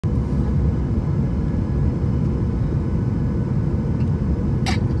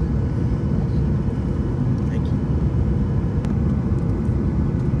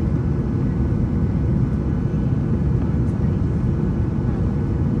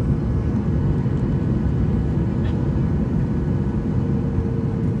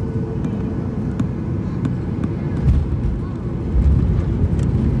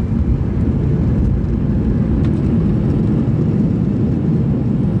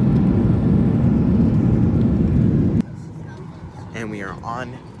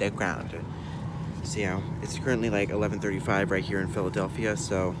on the ground. So yeah, it's currently like 11:35 right here in Philadelphia,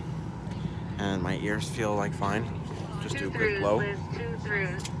 so, and my ears feel like fine. Just do a quick blow, and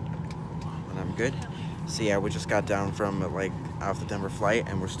I'm good. So yeah, we just got down from like off the Denver flight,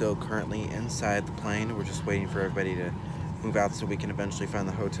 and we're still currently inside the plane. We're just waiting for everybody to move out so we can eventually find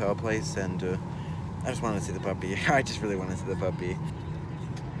the hotel place, and I just wanted to see the puppy. I just really wanted to see the puppy.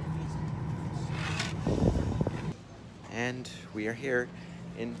 And we are here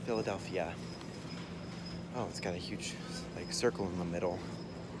in Philadelphia. Oh, it's got a huge like circle in the middle.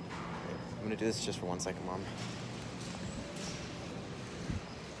 I'm gonna do this just for 1 second, Mom.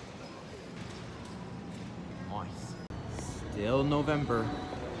 Nice. Still November.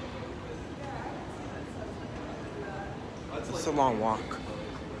 It's a long walk.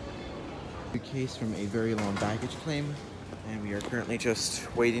 The case from a very long baggage claim, and we are currently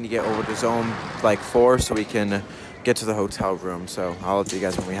just waiting to get over to zone like 4 so we can get to the hotel room. So I'll update you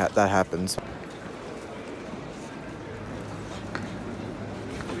guys when that happens.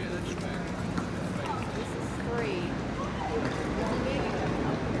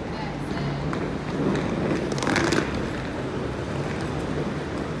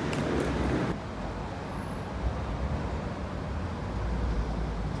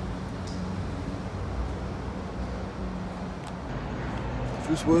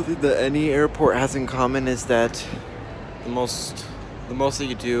 Just one thing that any airport has in common is that the most that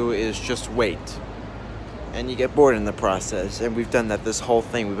you do is just wait, and you get bored in the process. And we've done that this whole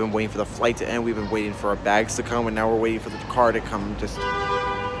thing. We've been waiting for the flight to end. We've been waiting for our bags to come, and now we're waiting for the car to come. Just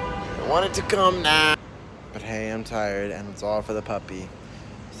I want it to come now. But hey, I'm tired, and it's all for the puppy.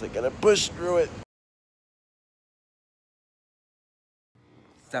 So I gotta push through it.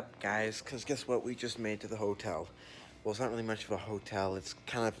 What's up, guys? Because guess what? We just made it to the hotel. Well, it's not really much of a hotel. It's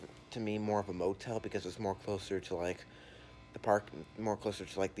kind of, to me, more of a motel because it's more closer to, like, the park, more closer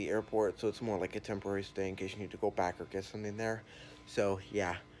to, like, the airport. So it's more like a temporary stay in case you need to go back or get something there. So,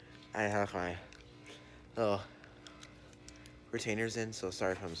 yeah, I have my little retainers in, so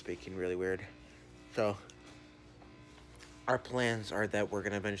sorry if I'm speaking really weird. So, our plans are that we're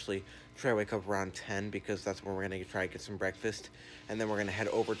going to eventually try to wake up around 10 because that's when we're going to try to get some breakfast. And then we're going to head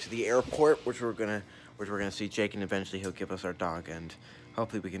over to the airport, which we're going to see Jake, and eventually he'll give us our dog, and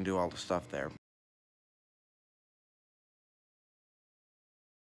hopefully we can do all the stuff there.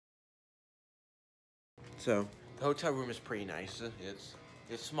 So, the hotel room is pretty nice.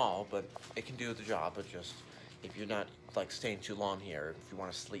 It's small, but it can do the job. But just, if you're not, like, staying too long here, if you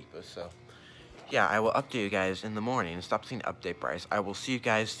want to sleep. So, yeah, I will update you guys in the morning. Stop saying update, Bryce. I will see you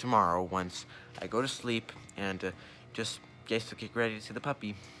guys tomorrow once I go to sleep, and just get ready to see the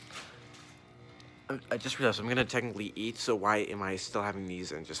puppy. I just realized I'm gonna technically eat, so why am I still having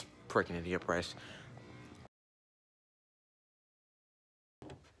these and just freaking idiot, Bryce?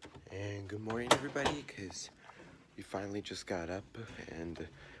 And good morning, everybody, because we finally just got up, and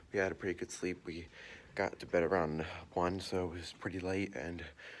we had a pretty good sleep. We got to bed around 1, so it was pretty late, and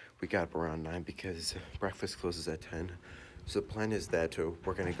we got up around 9 because breakfast closes at 10. So the plan is that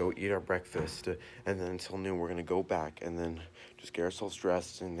we're gonna go eat our breakfast, and then until noon we're gonna go back, and then just get ourselves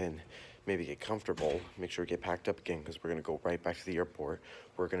dressed, and then maybe get comfortable, make sure we get packed up again, because we're gonna go right back to the airport.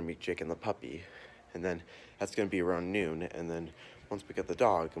 We're gonna meet Jake and the puppy, and then that's gonna be around noon. And then once we get the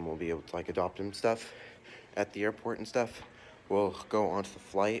dog and we'll be able to like adopt him and stuff at the airport and stuff, we'll go onto the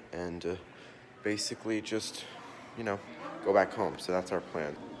flight and basically just, you know, go back home. So that's our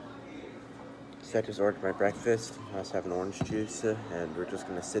plan. So I just ordered my breakfast. I also have an orange juice, and we're just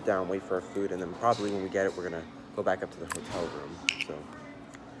gonna sit down, wait for our food, and then probably when we get it, we're gonna go back up to the hotel room. So.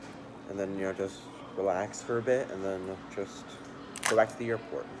 And then, you know, just relax for a bit, and then just go back to the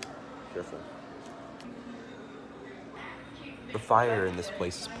airport. Careful. The fire in this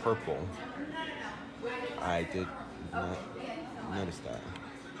place is purple. I did not notice that.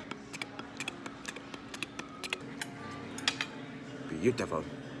 Beautiful.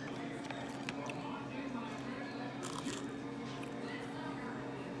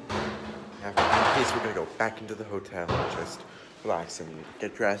 In case we're gonna go back into the hotel and just relax and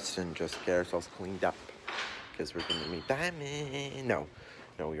get dressed and just get ourselves cleaned up, because we're gonna meet Diamond. No,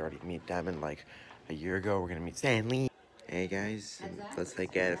 we already meet Diamond like a year ago. We're gonna meet Stanley. Hey guys, let's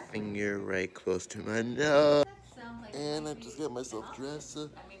like get a finger right close to my nose. And I just got myself dressed.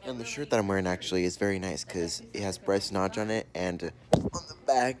 And the shirt that I'm wearing actually is very nice because it has Bryce Nagy on it, and on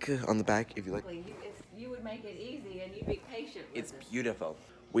the back, if you like. You would make it easy, and you'd be patient with It's beautiful.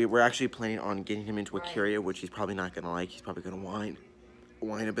 We're actually planning on getting him into a carrier, which he's probably not gonna like. He's probably gonna whine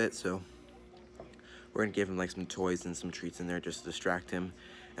a bit, so we're gonna give him like some toys and some treats in there just to distract him,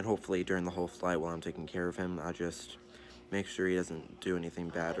 and hopefully during the whole flight while I'm taking care of him, I'll just make sure he doesn't do anything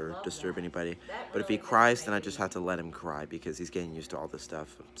bad or disturb anybody. But if he cries, then I just have to let him cry because he's getting used to all this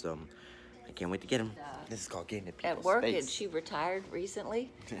stuff. So I can't wait to get him. This is called getting to people's At work, space. and she retired recently.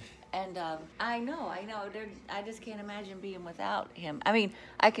 And I know. I just can't imagine being without him. I mean,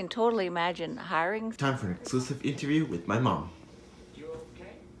 I can totally imagine hiring. Time for an exclusive interview with my mom. You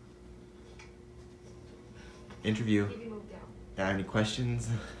okay? Interview. Any questions?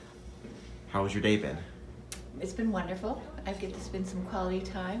 How has your day been? It's been wonderful. I get to spend some quality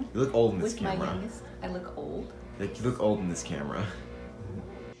time You look old in this with my camera. youngest. I look old. Like, you look old in this camera.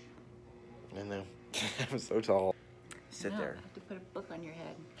 I know. I'm so tall. Sit No, there. I have to put a book on your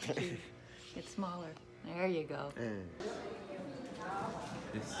head. Get smaller. There you go.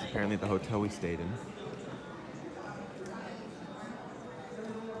 This is apparently the hotel we stayed in.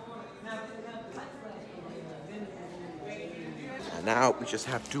 And now we just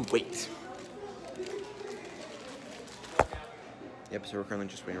have to wait. Yep, so we're currently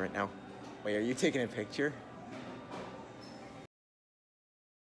just waiting right now. Wait, are you taking a picture?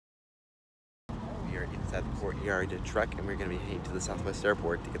 We are inside the courtyard truck and we're gonna be heading to the Southwest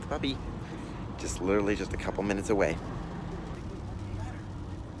Airport to get the puppy. Just literally just a couple minutes away.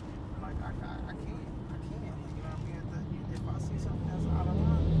 Like, I can't. You know what I mean? If I see something that's out of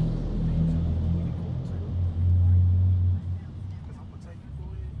line, really cool too. Because I'm going to take you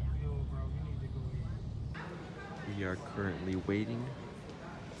for it. Yo, bro, you need to go in. We are currently waiting.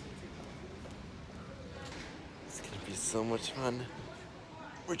 It's gonna be so much fun.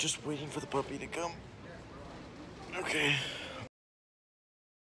 We're just waiting for the puppy to come. Okay.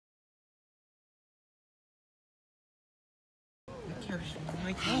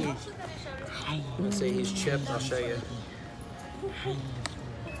 Let's say he's chipped, I'll show you.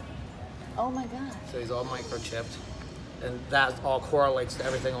 Oh my God. So he's all microchipped. And that all correlates to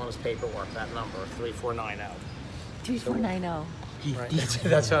everything on his paperwork, that number, 3490. 3490. Right?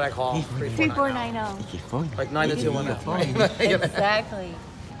 That's what I call him, 3490. 3490. Like 90210. Exactly.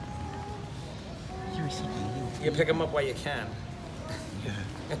 You pick him up while you can.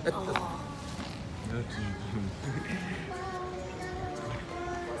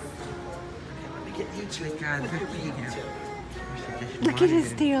 Look at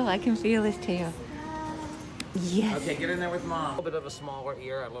his tail. I can feel his tail. Yes. Okay, get in there with mom. A little bit of a smaller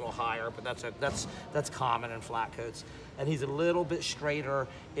ear, a little higher, but that's common in flat coats. And he's a little bit straighter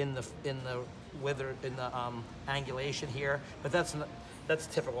in the angulation here, but that's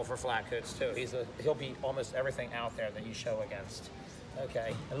typical for flat coats too. He'll be almost everything out there that you show against.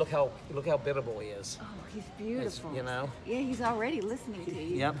 Okay, and look how biddable he is. Oh, he's beautiful. You know? Yeah, he's already listening to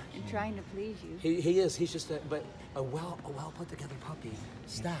you. Yep. And trying to please you. He is. He's just a well put together puppy.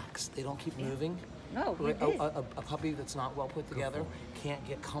 Stacks. They don't keep moving. No, he did. A puppy that's not well put together can't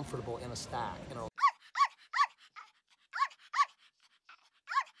get comfortable in a stack. You know.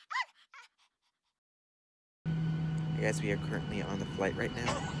 Guys, we are currently on the flight right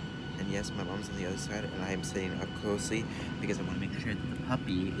now. And yes, my mom's on the other side and I am sitting up closely because I want to make sure that the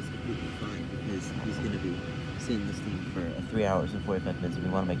puppy is completely fine because he's going to be sitting in this thing for 3 hours and 45 minutes and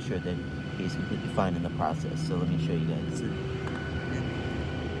we want to make sure that he's completely fine in the process. So let me show you guys.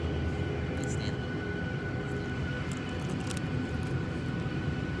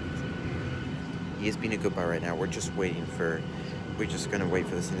 He is being a good boy right now. We're just going to wait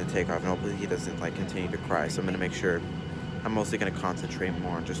for this thing to take off and hopefully he doesn't continue to cry. So I'm going to make sure, I'm mostly going to concentrate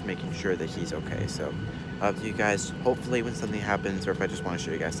more on just making sure that he's okay. So up to you guys, hopefully when something happens or if I just want to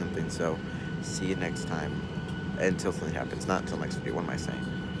show you guys something. So see you next time until something happens, not until next video. What am I saying?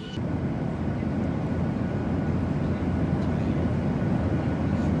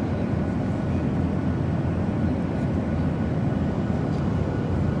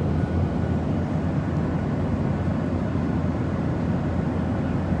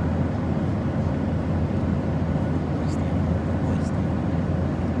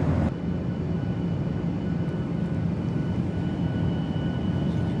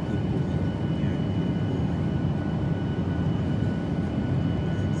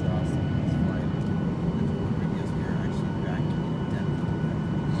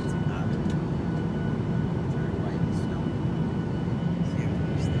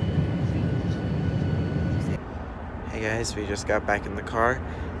 Hey guys, we just got back in the car.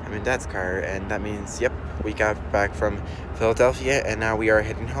 I'm in Dad's car, and that means, yep, we got back from Philadelphia, and now we are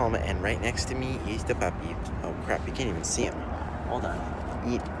heading home, and right next to me is the puppy. Oh crap, you can't even see him. Hold on.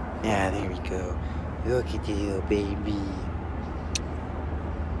 Yeah, there we go. Look at you, little baby.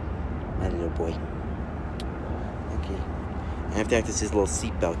 My little boy. Okay. I have to act as his little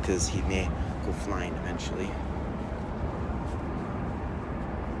seatbelt, because he may go flying eventually.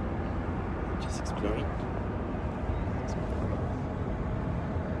 Just exploring.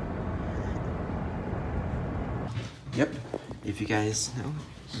 Yep, if you guys know,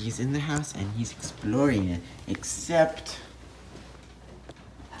 he's in the house and he's exploring it, except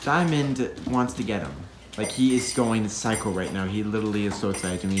Diamond wants to get him. Like, he is going psycho right now. He literally is so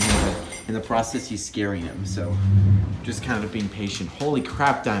excited to meet him. In the process, he's scaring him, so just kind of being patient. Holy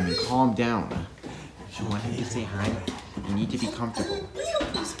crap, Diamond, calm down. You want him to say hi? You need to be comfortable.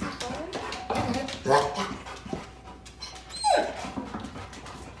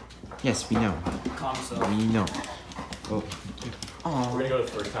 Yes, we know. We know. Oh. We're gonna go to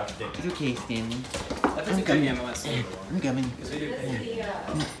the first half of It's okay, Stanley. I'm coming. I'm coming.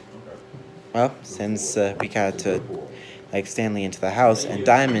 Well, since we got to like Stanley into the house and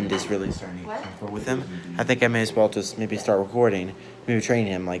Diamond is really starting to get comfortable with him, I think I may as well just maybe start recording, maybe train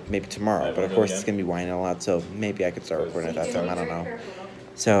him like maybe tomorrow. But of course, it's gonna be whining a lot, so maybe I could start recording at that time. I don't know.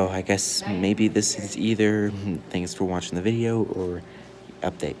 So I guess maybe this is either thanks for watching the video or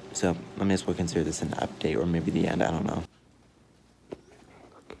update. So I may as well consider this an update or maybe the end. I don't know.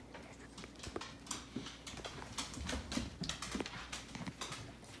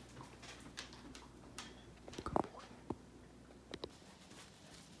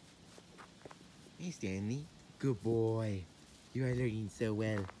 Hey, Stanley. Good boy. You are learning so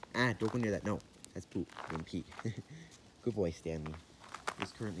well. Ah, don't go near that. No, that's poop. Don't pee. Good boy, Stanley.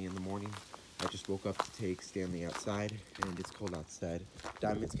 It's currently in the morning. I just woke up to take Stanley outside, and it's cold outside.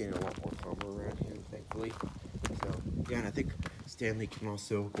 Diamond's getting a lot more calmer around here, thankfully. So, yeah, and I think Stanley can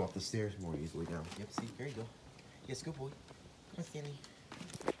also go up the stairs more easily now. Yep, see, there you go. Yes, good boy. Come on, Stanley.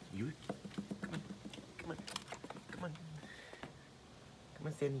 You, come on, come on, come on. Come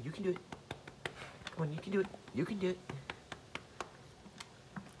on, Stanley, you can do it. Come on, you can do it. You can do it.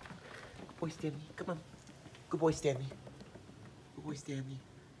 Good boy, Stanley. Come on. Good boy, Stanley. Good boy, Stanley.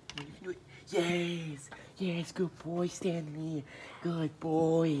 Come on, you can do it. Yes. Yes, good boy, Stanley. Good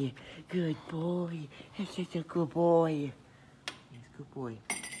boy. Good boy. That's such a good boy. Yes, good boy.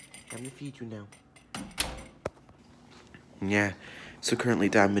 I'm gonna feed you now. Yeah. So currently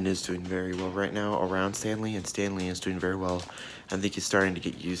Diamond is doing very well right now around Stanley, and Stanley is doing very well. I think he's starting to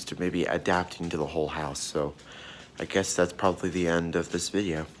get used to maybe adapting to the whole house. So I guess that's probably the end of this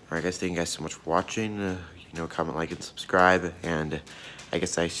video. Alright guys, thank you guys so much for watching. You know, comment, like, and subscribe, and I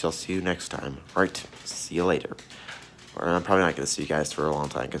guess I shall see you next time. Alright, see you later. Or I'm probably not going to see you guys for a long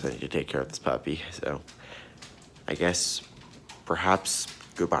time because I need to take care of this puppy. So I guess perhaps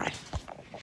goodbye.